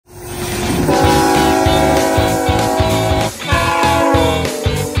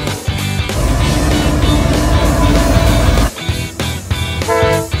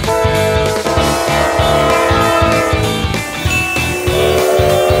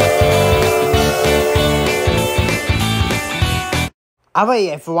Alright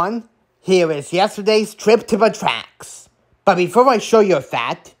everyone, here is yesterday's trip to the tracks. But before I show you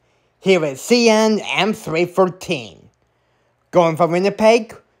that, here is CN M313. Going from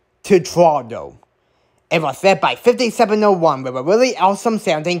Winnipeg to Toronto. It was led by 5701 with a really awesome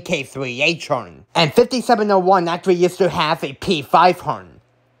sounding K3H horn. And 5701 actually used to have a P5 horn.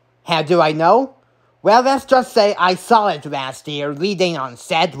 How do I know? Well, let's just say I saw it last year leading on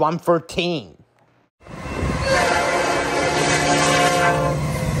Z113.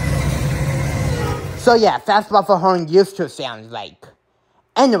 So yeah, that's what the horn used to sound like.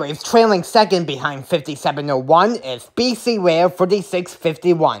 Anyways, trailing second behind 5701 is BCRAIL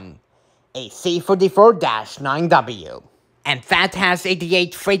 4651, a C44-9W. And that has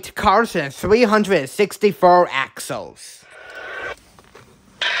 88 freight cars and 364 axles.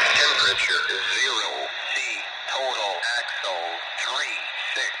 Temperature 0 C, total axle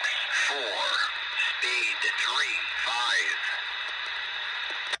 364, speed 35.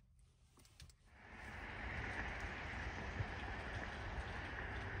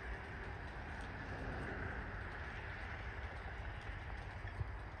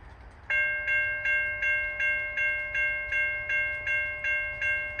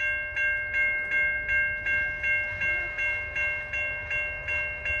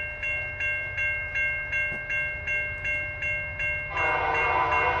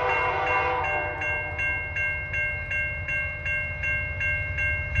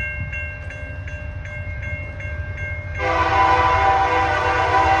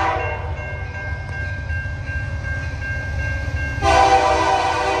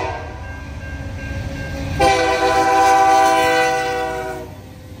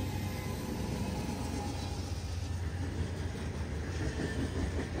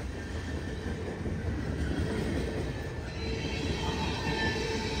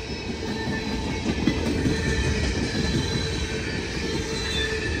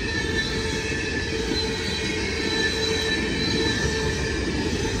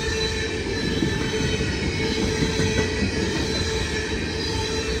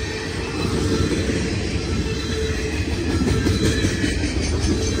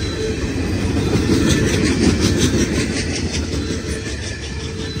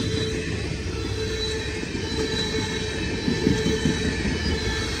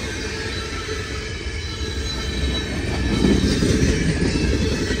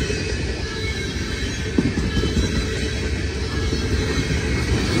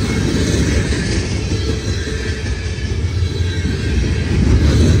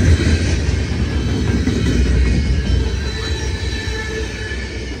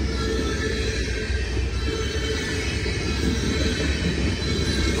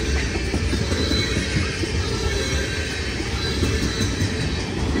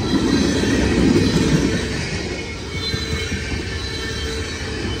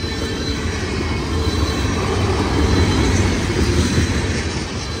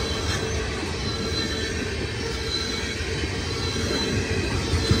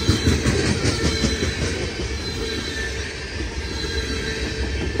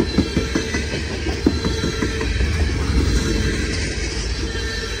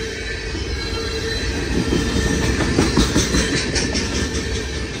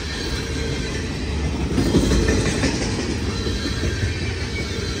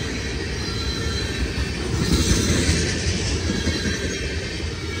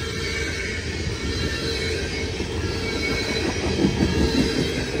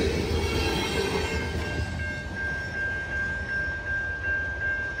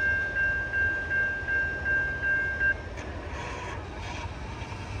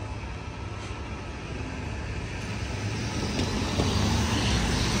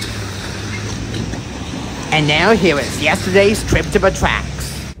 And now here is yesterday's trip to the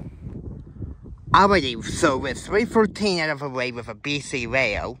tracks. Alrighty, so with 314 out of the way with a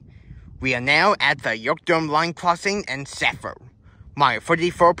BCRAIL, we are now at the Yorkdome line crossing in Zephyr, mile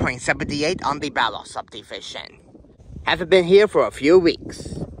 34.78 on the Battle subdivision. Haven't been here for a few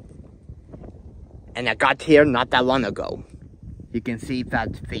weeks. And I got here not that long ago. You can see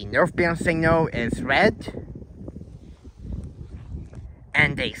that the northbound signal is red.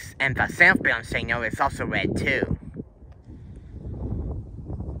 And the southbound signal is also red too.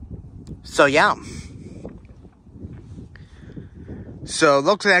 So yeah. So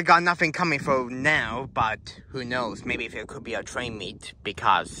looks like I got nothing coming for now, but who knows, maybe there could be a train meet,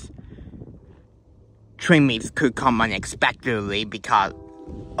 because train meets could come unexpectedly because...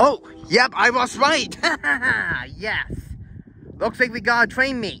 Oh, yep, I was right! Yes! Looks like we got a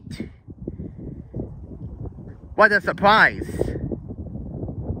train meet. What a surprise.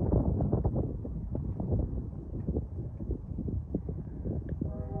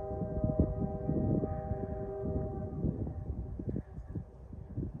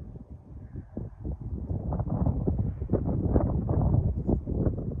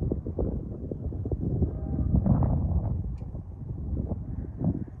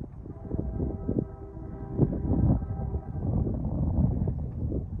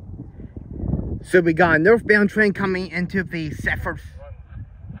 So we got a northbound train coming into the Zephyr.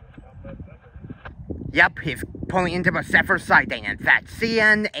 Yep, he's pulling into the Zephyr siding, and that's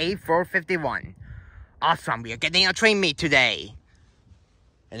CN A451. Awesome, we are getting a train meet today.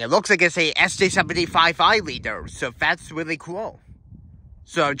 And it looks like it's a SD75I leader, so that's really cool.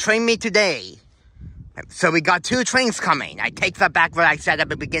 So, train meet today. So we got 2 trains coming. I take that back what I said at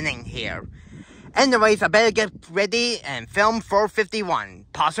the beginning here. Anyways, I better get ready and film 451,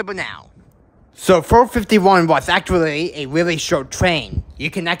 possible now. So 451 was actually a really short train.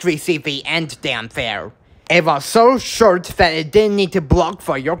 You can actually see the end down there. It was so short that it didn't need to block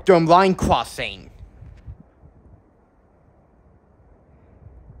for Yorkdome line crossing.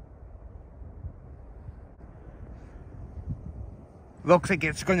 Looks like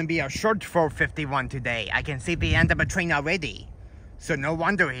it's gonna be a short 451 today. I can see the end of the train already. So no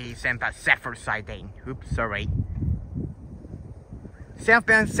wonder he's in the Zephyr siding. Oops, sorry.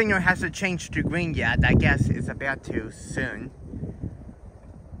 Southbound signal hasn't changed to green yet. I guess it's about to soon.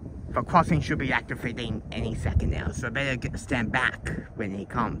 The crossing should be activating any second now, so I better stand back when he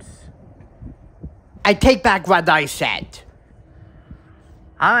comes. I take back what I said.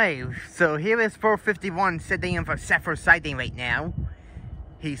 Hi, so here is 451 sitting in the Zephyr siding right now.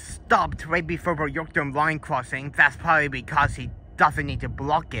 He stopped right before the Yorkdome line crossing. That's probably because he doesn't need to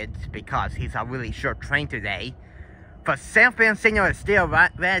block it, because he's a really short train today. The southbound signal is still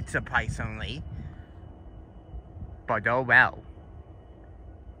red, surprisingly. But oh well.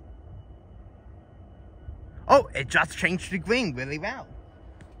 Oh, it just changed to green really well.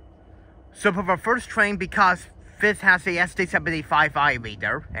 So for the first train, because this has the SD75I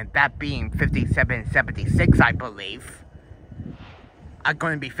leader, and that being 5776, I believe, I'm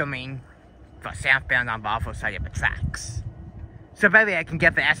going to be filming the southbound on the other side of the tracks. So that way I can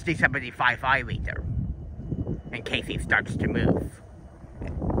get the SD75I leader, in case he starts to move.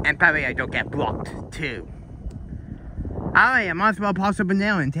 And that way I don't get blocked, too. Alright, I might as well pause it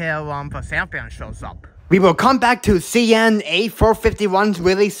now until the southbound shows up. We will come back to CN A451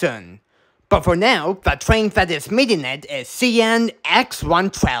 really soon. But for now, the train that is meeting it is CN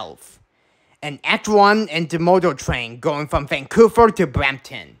X112. An X1 intermodal train going from Vancouver to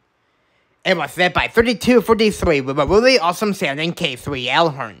Brampton. It was led by 3243 with a really awesome sounding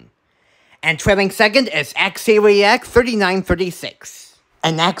K3L horn. And trailing second is CREX 3936.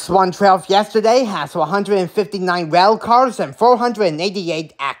 An X112 yesterday has 159 rail cars and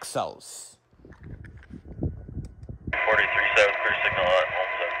 488 axles. 437 clear signal on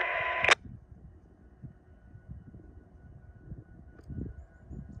home center.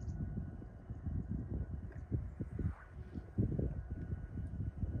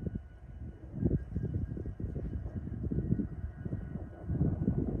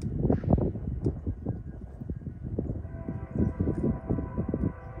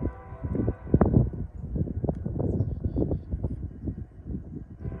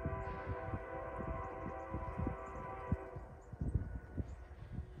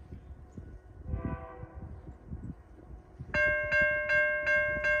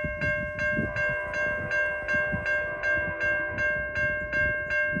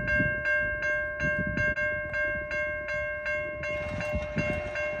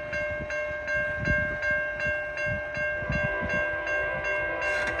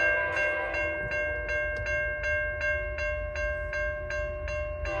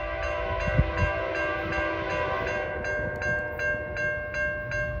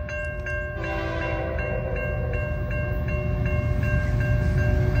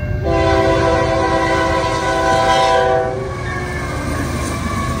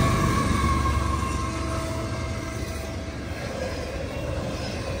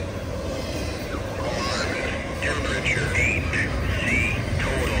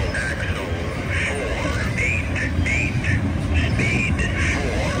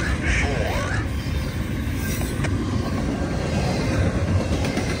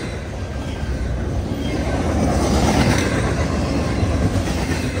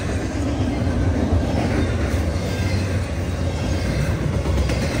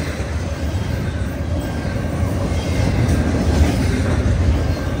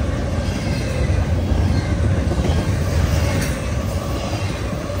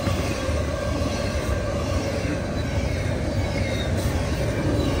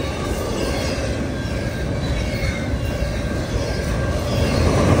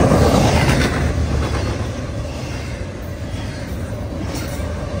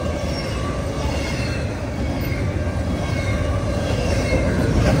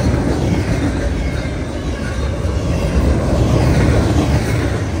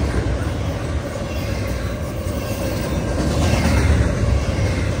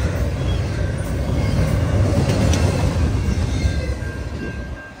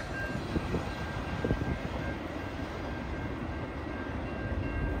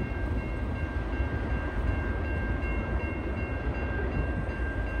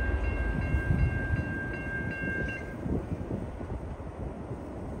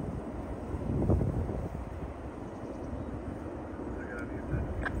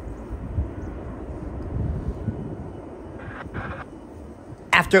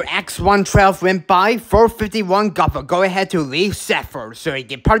 After X112 went by, 451 got the go-ahead to leave Zephyr, so he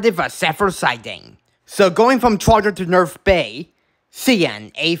departed for Zephyr sighting. So going from Charger to North Bay,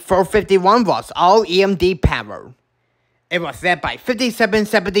 CN A451 was all EMD power. It was led by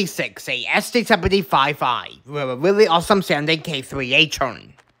 5776, a SD75i, with a really awesome sounding K3A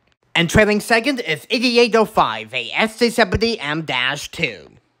turn. And trailing second is 8805, a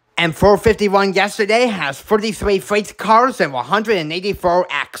SD70M-2. And 451 yesterday has 43 freight cars and 184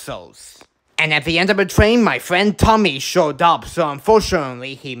 axles. And at the end of the train, my friend Tommy showed up, so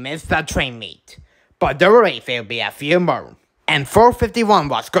unfortunately he missed that train meet. But don't worry, there'll be a few more. And 451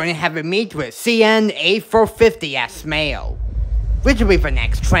 was going to have a meet with CN A450 as male, which will be the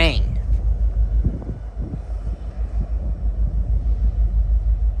next train.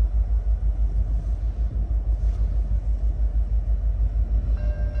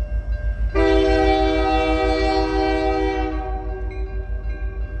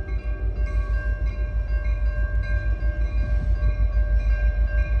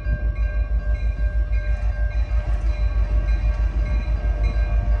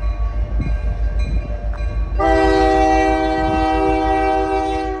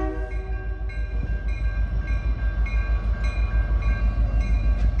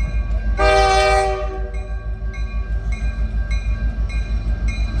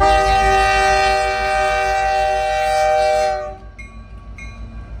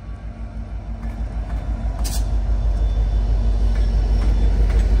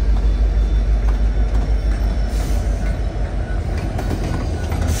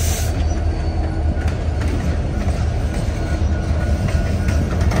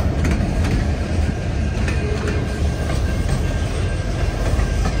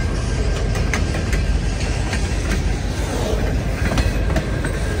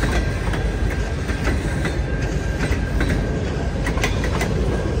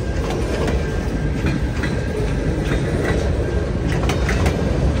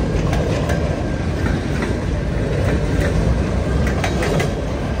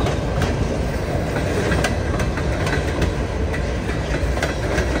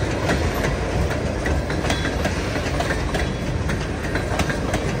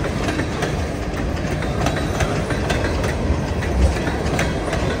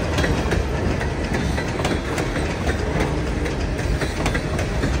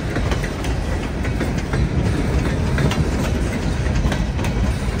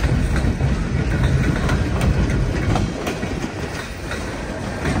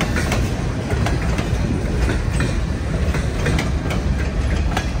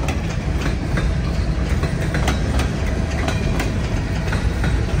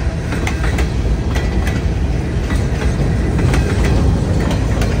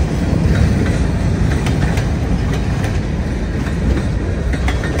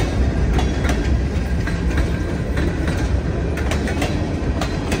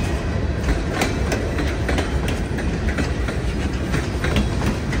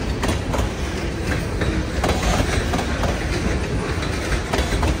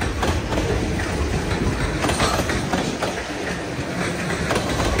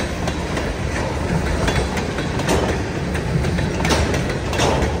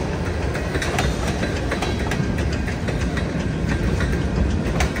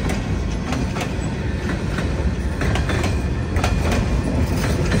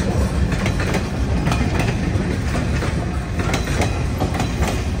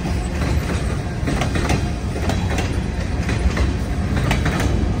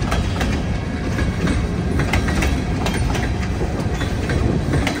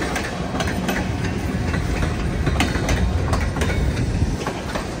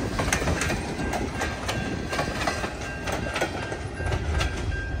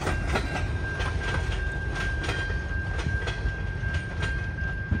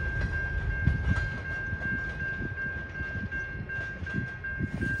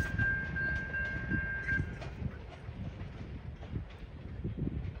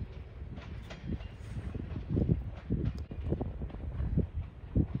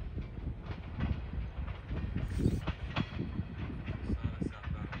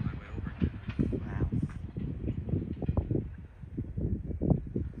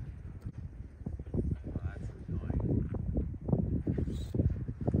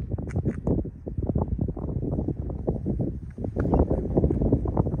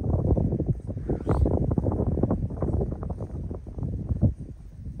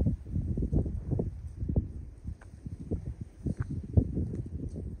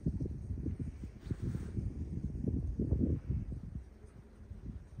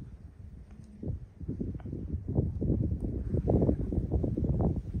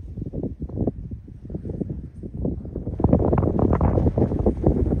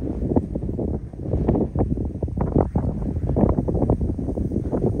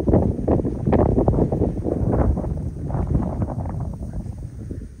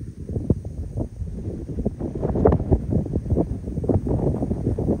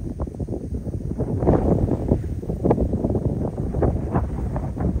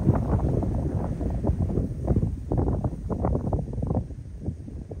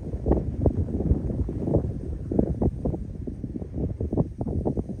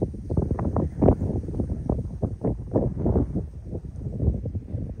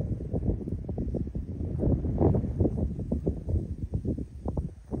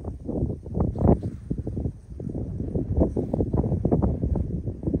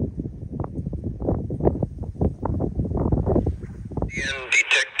 CN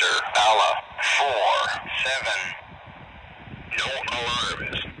Detector, ALA 4, 7. No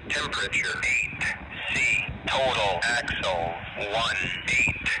alarms. Temperature 8. C. Total axle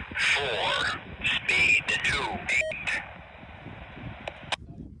 184. Speed 28.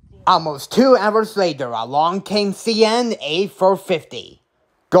 Almost 2 hours later, along came CN A450,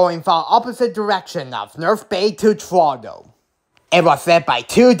 going from opposite direction of North Bay to Toronto. It was led by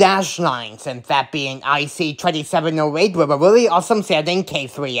 2 dash lines, and that being IC 2708 with a really awesome sounding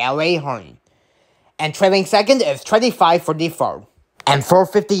K3LA horn. And trailing second is 2544. And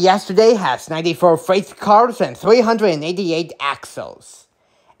 450 yesterday has 94 freight cars and 388 axles.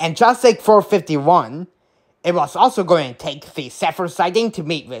 And just like 451, it was also going to take the Zephyr siding to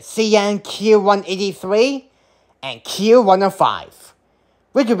meet with CN Q183 and Q105,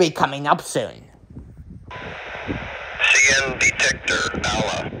 which will be coming up soon. CN Detector,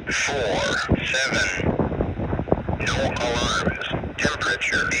 ALA 4, 7. No alarms.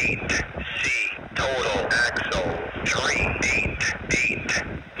 Temperature 8. C. Total axle 388.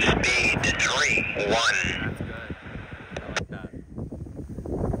 Speed 31.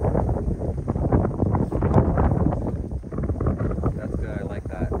 That's good. I like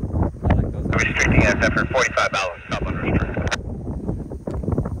that. I like those. Restricting at Zephyr 45 balance, stop unrestricted.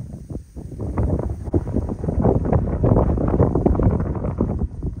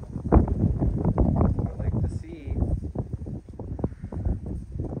 I like to see.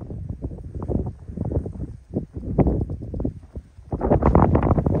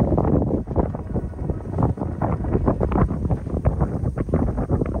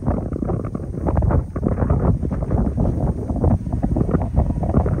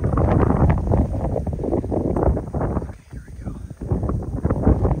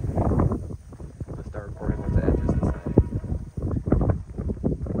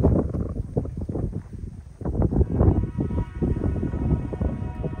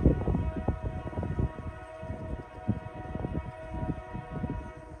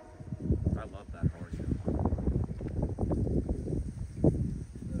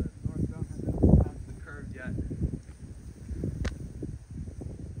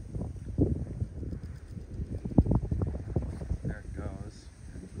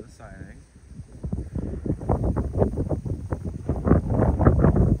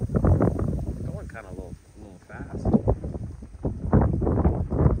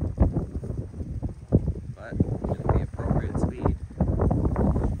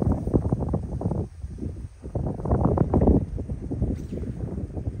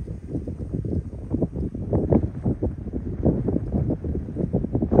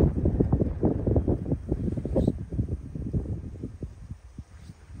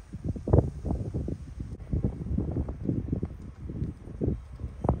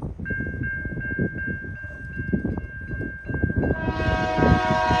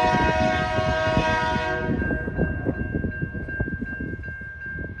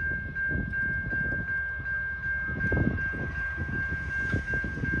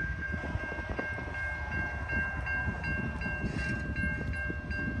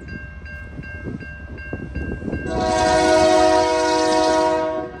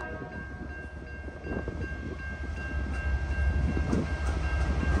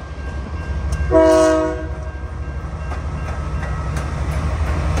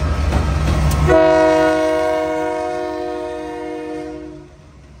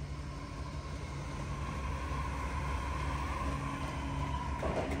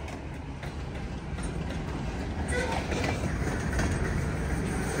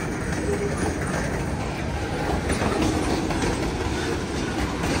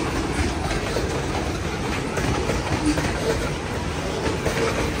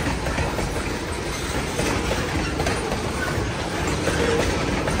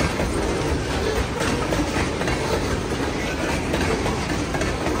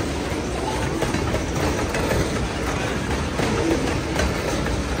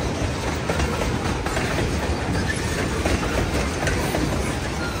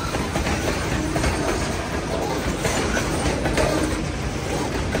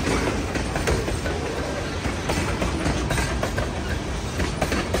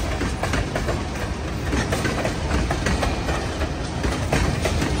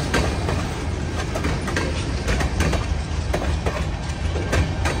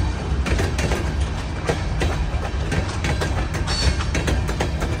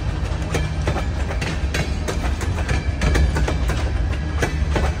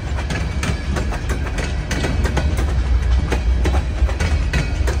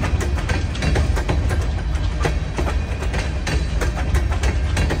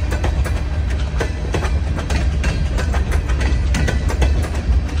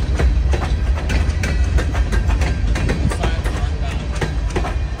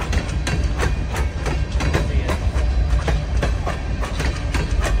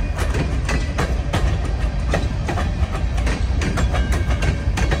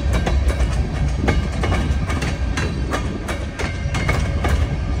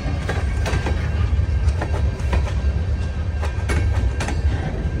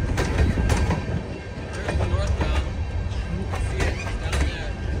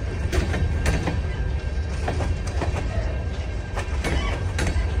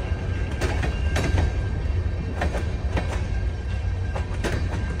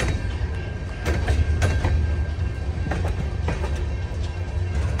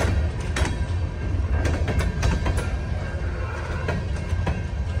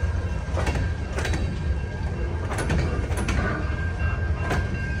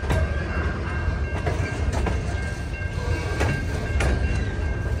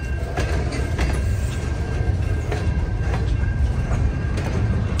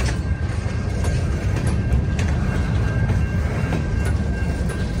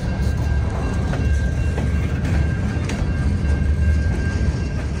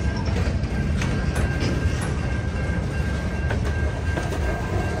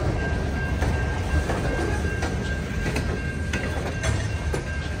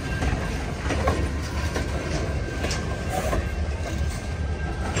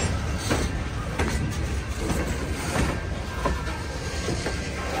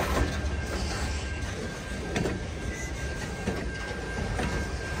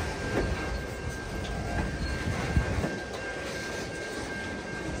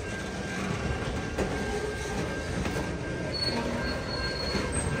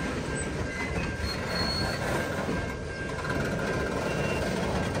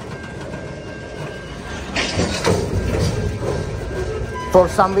 For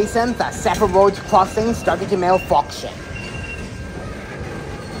some reason, the Zephyr road crossing started to malfunction.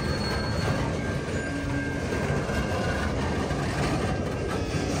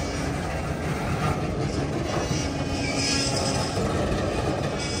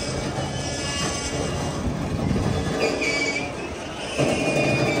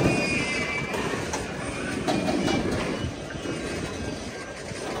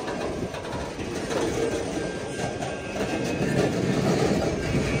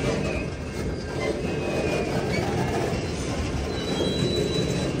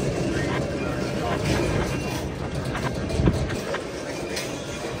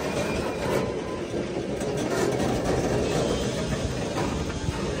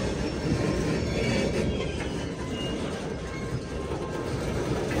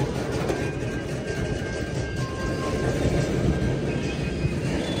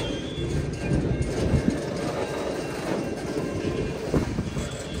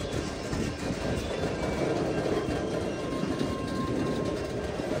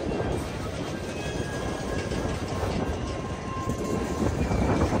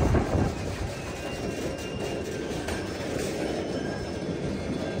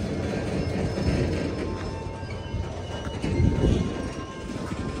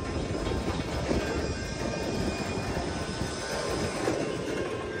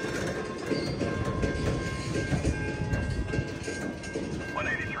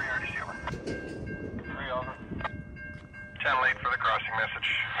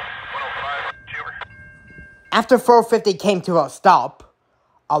 After 450 came to a stop,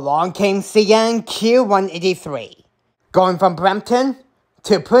 along came CN Q183, going from Brampton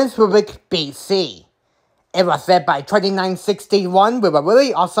to Prince Rupert, BC. It was led by 2961 with a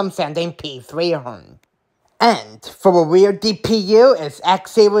really awesome sounding P3 horn. And for a rear DPU is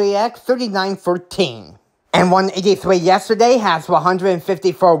CREX 3914. And 183 yesterday has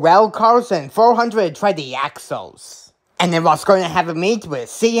 154 rail cars and 420 axles. And it was going to have a meet with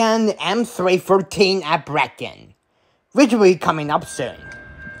CN M314 at Brecon, which will be coming up soon.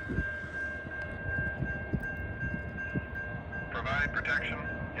 Provide protection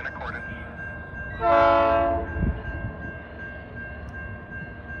in accordance.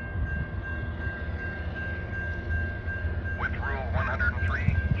 With Rule 103,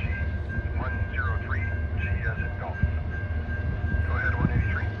 G103, G as in golf. Go ahead,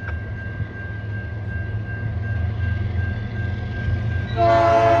 183.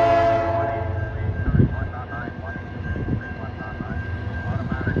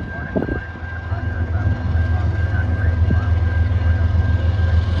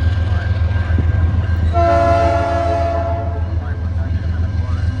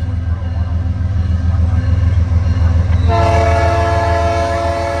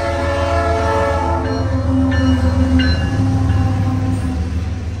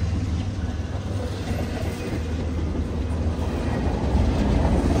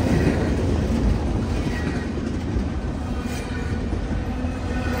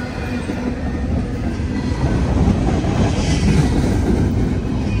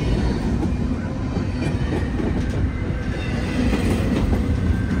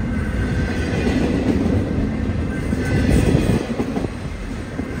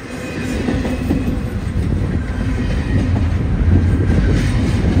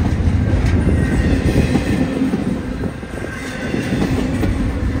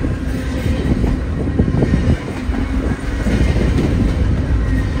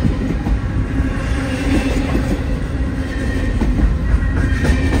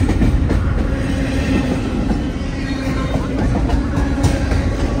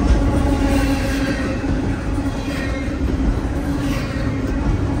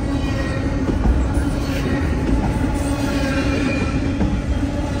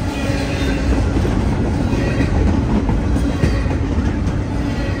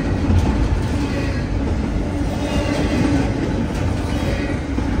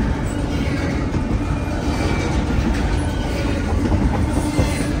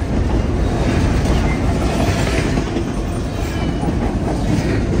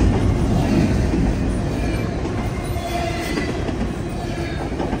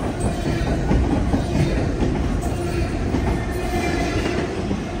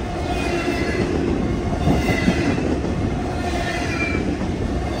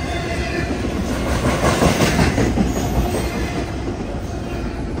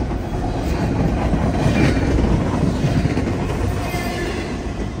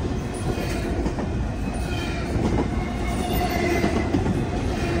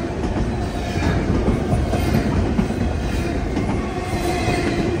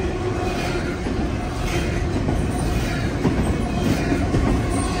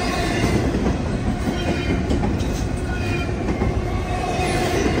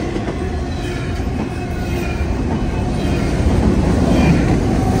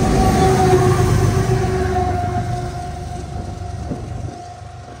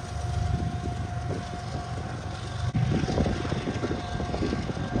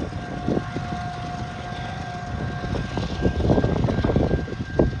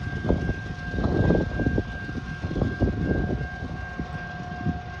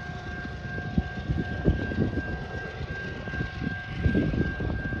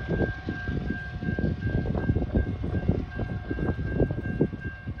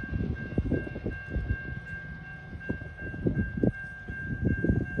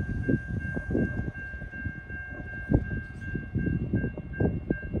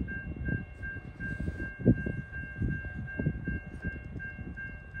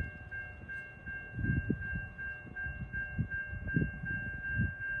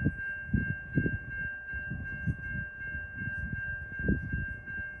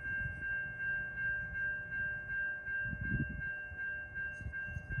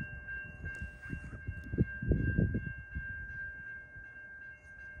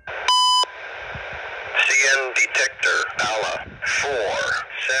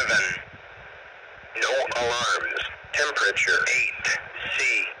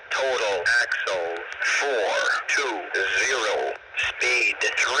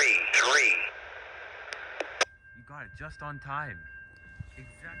 just on time.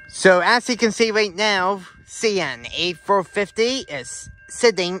 Exactly. So as you can see right now, CN A450 is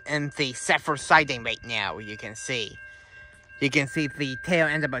sitting in the Zephyr siding right now. You can see the tail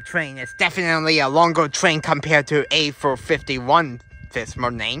end of a train is definitely a longer train compared to A451 this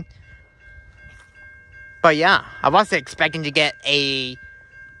morning. But yeah, I was expecting to get a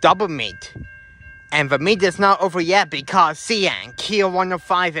double meet. And the meet is not over yet because CN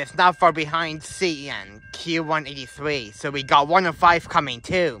Q105 is not far behind CN Q183. So we got 105 coming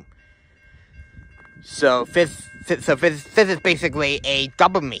too. So this is basically a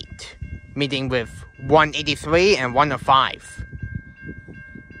double meet. Meeting with 183 and 105.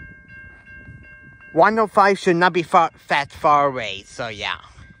 105 should not be that far away, so yeah.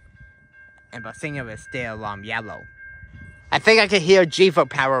 And the signal is still yellow. I think I can hear GEVO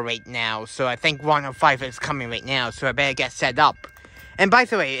power right now, so I think 105 is coming right now, so I better get set up. And by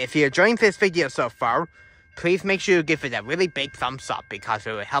the way, if you're enjoying this video so far, please make sure you give it a really big thumbs up because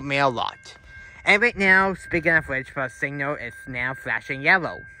it will help me a lot. And right now, speaking of which, the signal is now flashing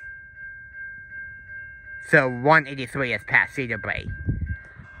yellow. So 183 is past either way.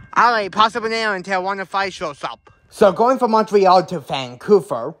 Alright, possible now until 105 shows up. So going from Montreal to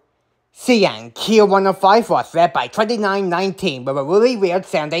Vancouver, CN Q105 was led by 2919 with a really weird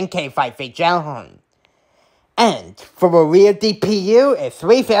sounding K5 gel horn. And for the rear DPU is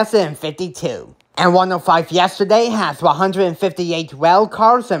 3052. And 105 yesterday has 158 rail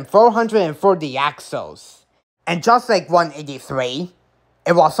cars and 440 axles. And just like 183,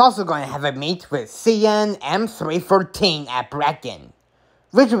 it was also going to have a meet with CN M314 at Brecken,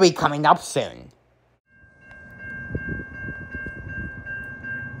 which will be coming up soon.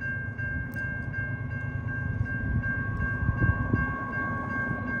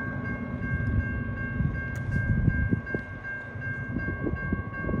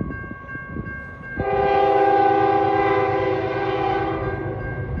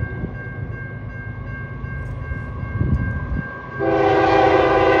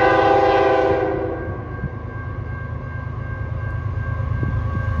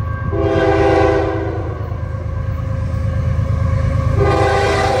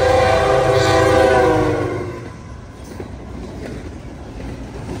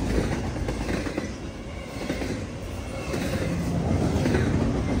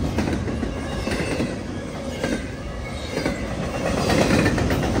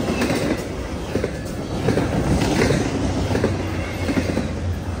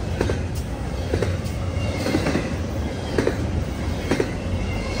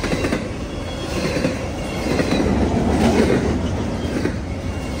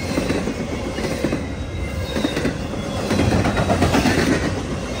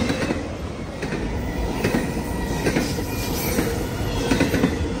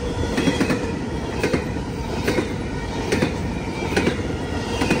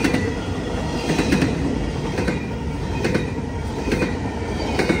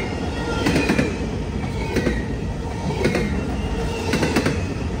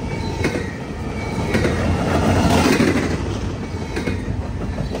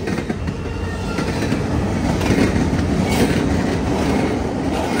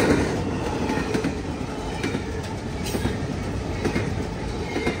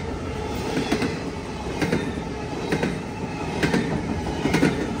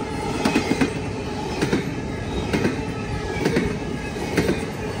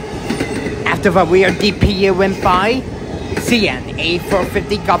 After the rear DPU went by, CN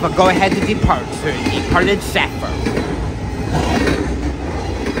A450 got the go-ahead to depart, so it departed Zephyr.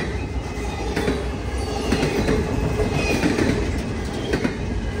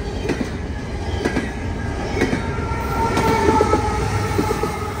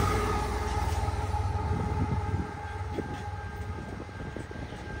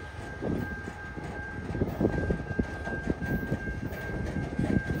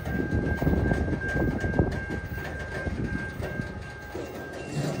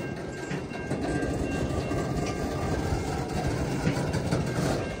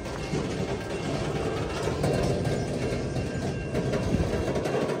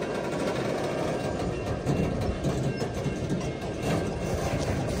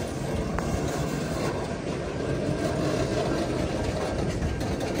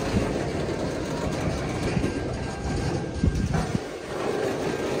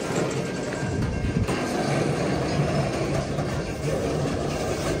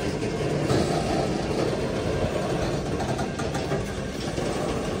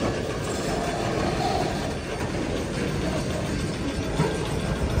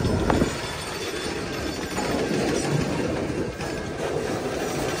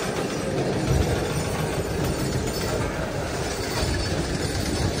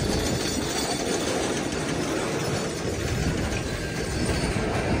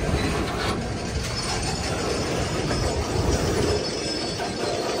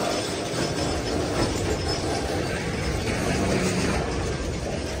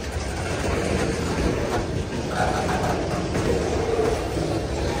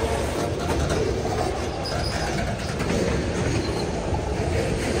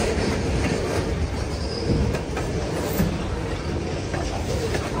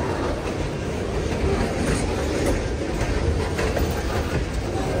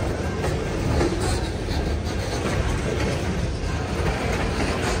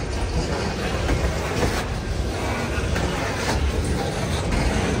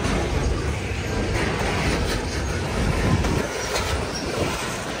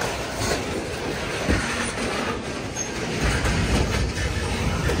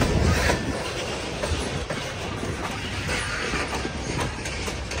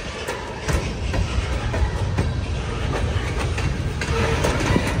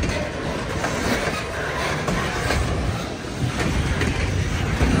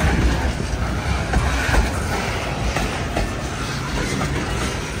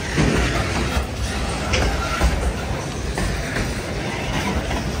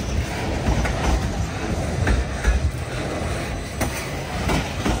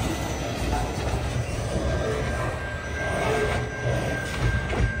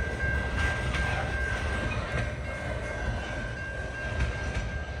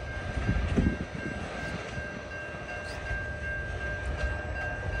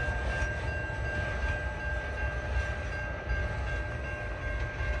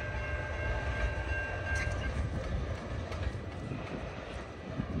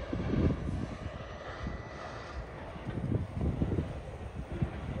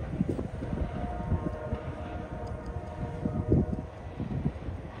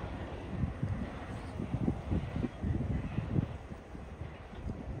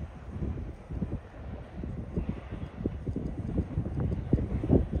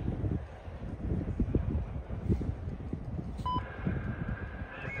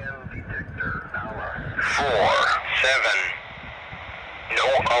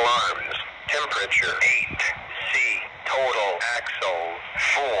 alarms. Temperature 8. C. Total axles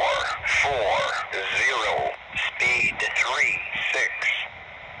 440. Speed 36.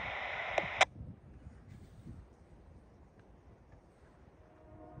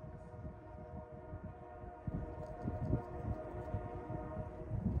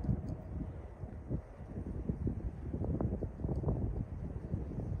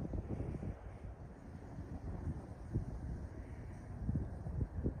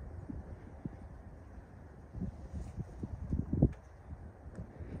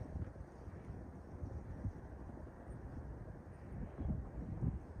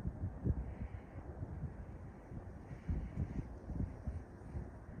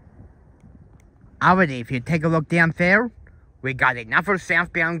 Alrighty, if you take a look down there, we got another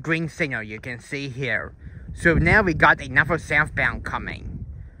southbound green signal you can see here. So now we got another southbound coming.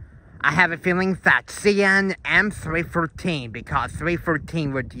 I have a feeling that CN M313, because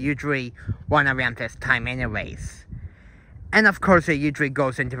 313 would usually run around this time anyways. And of course it usually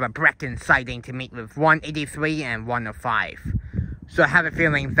goes into the Brecken siding to meet with 183 and 105. So I have a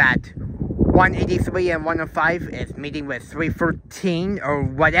feeling that 183 and 105 is meeting with 313 or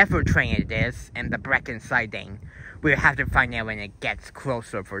whatever train it is in the Brecken siding. We'll have to find out when it gets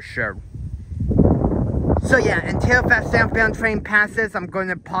closer for sure. So yeah, until that southbound train passes, I'm going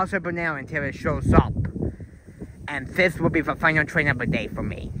to pause it for now until it shows up. And this will be the final train of the day for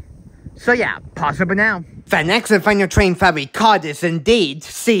me. So yeah, pause it for now. The next and final train that we caught is indeed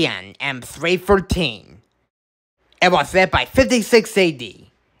CN M313. It was led by 56AD.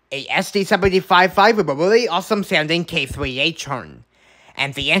 A SD755 with a really awesome sounding K3H horn.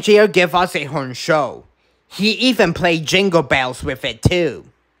 And the engineer gave us a horn show. He even played jingle bells with it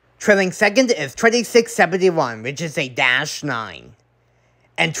too. Trailing second is 2671, which is a -9.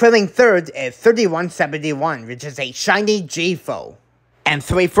 And trailing third is 3171, which is a shiny GEVO. And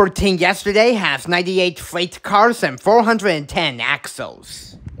 314 yesterday has 98 freight cars and 410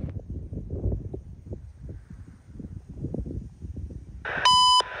 axles.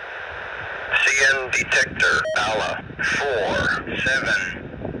 CN Detector, ALA 47.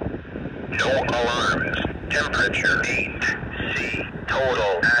 No alarms. Temperature 8. C.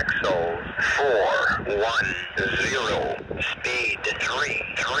 Total axles 410. Speed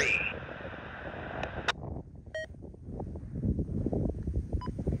 33.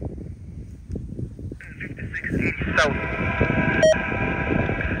 South.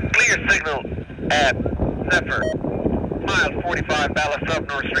 Clear signal at Zephyr. Miles 45 ballast up,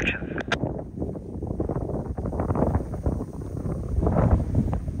 no restrictions.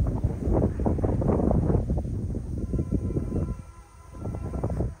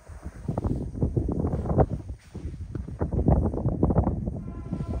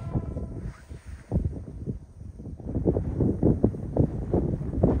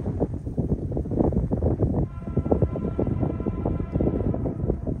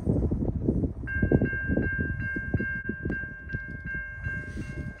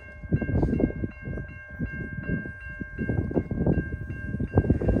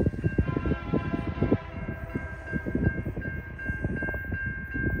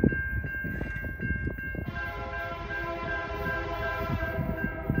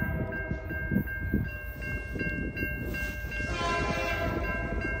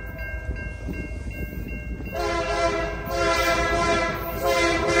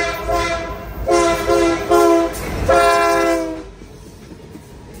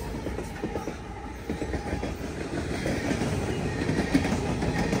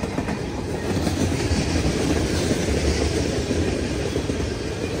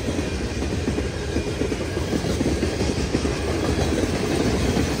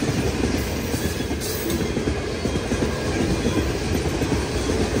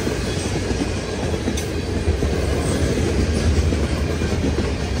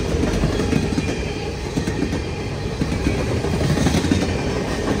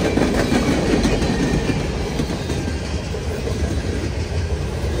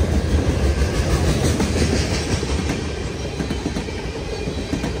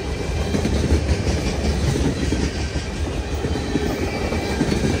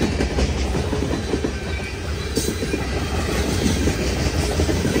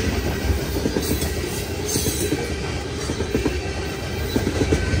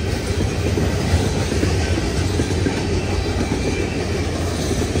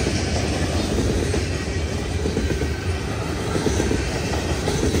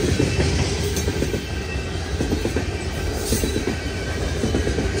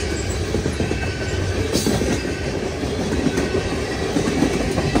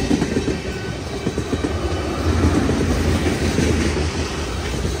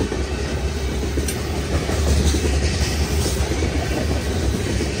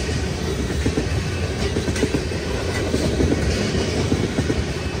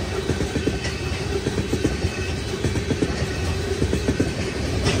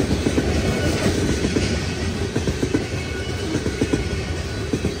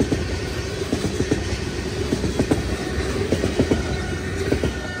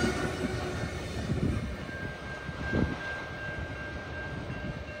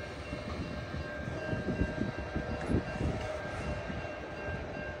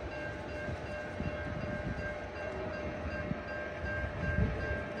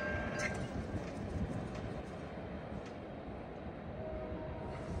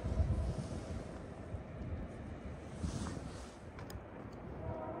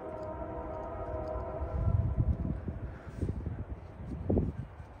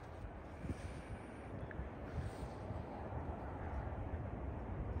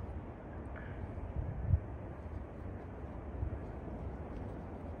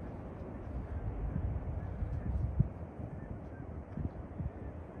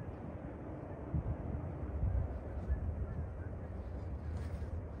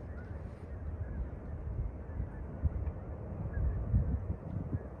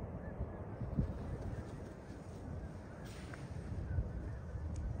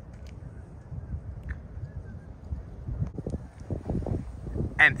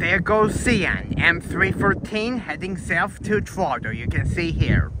 And there goes CN M314 heading south to Toronto. You can see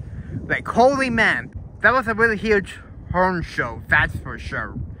here. Like, holy man, that was a really huge horn show, that's for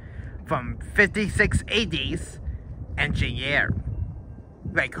sure. From 5680's engineer.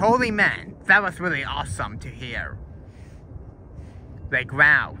 Like, holy man, that was really awesome to hear. Like,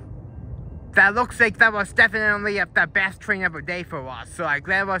 wow. That looks like that was definitely the best train of the day for us. So I'm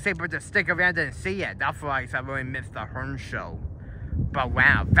glad I was able to stick around and see it. Otherwise, I really missed the horn show. But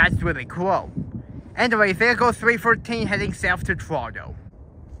wow, that's really cool. Anyway, there goes 314 heading south to Toronto.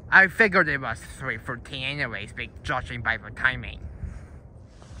 I figured it was 314 anyways, judging by the timing.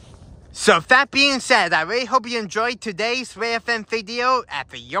 So that being said, I really hope you enjoyed today's Railfanning video at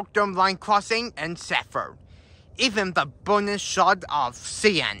the Yorkdome line crossing in Zephyr. Even the bonus shot of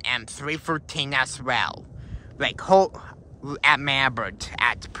CN M314 as well. Like at Melbourne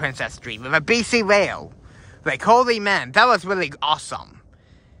at Princess Street with a BCRAIL. Like, holy man, that was really awesome.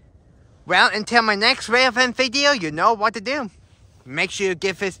 Well, until my next Railfanning video, you know what to do. Make sure you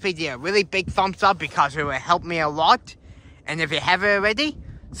give this video a really big thumbs up because it will help me a lot. And if you haven't already,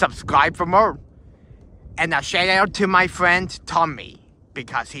 subscribe for more. And a shout out to my friend Tommy,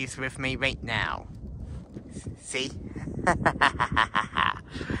 because he's with me right now. See?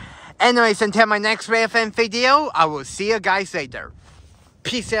 Anyways, until my next Railfanning video, I will see you guys later.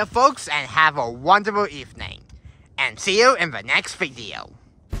 Peace out, folks, and have a wonderful evening. And see you in the next video.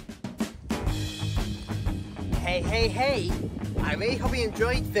 Hey. I really hope you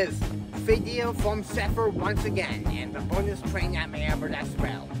enjoyed this video from Zephyr once again, and the bonus train at Melbourne as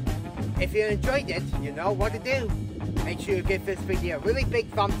well. If you enjoyed it, you know what to do. Make sure you give this video a really big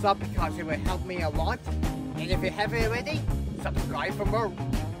thumbs up because it will help me a lot. And if you haven't already, subscribe for more.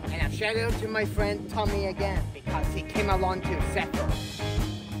 And a shout out to my friend Tommy again, because he came along to Zephyr.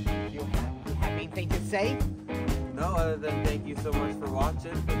 You have anything to say? No, other than thank you so much for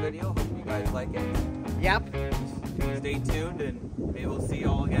watching the video. Hope you guys like it. Yep. Stay tuned, and maybe we'll see you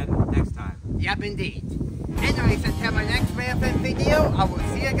all again next time. Yep, indeed. Anyways, until my next Railfanning video, I will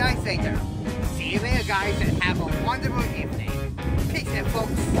see you guys later. See you later, guys, and have a wonderful evening.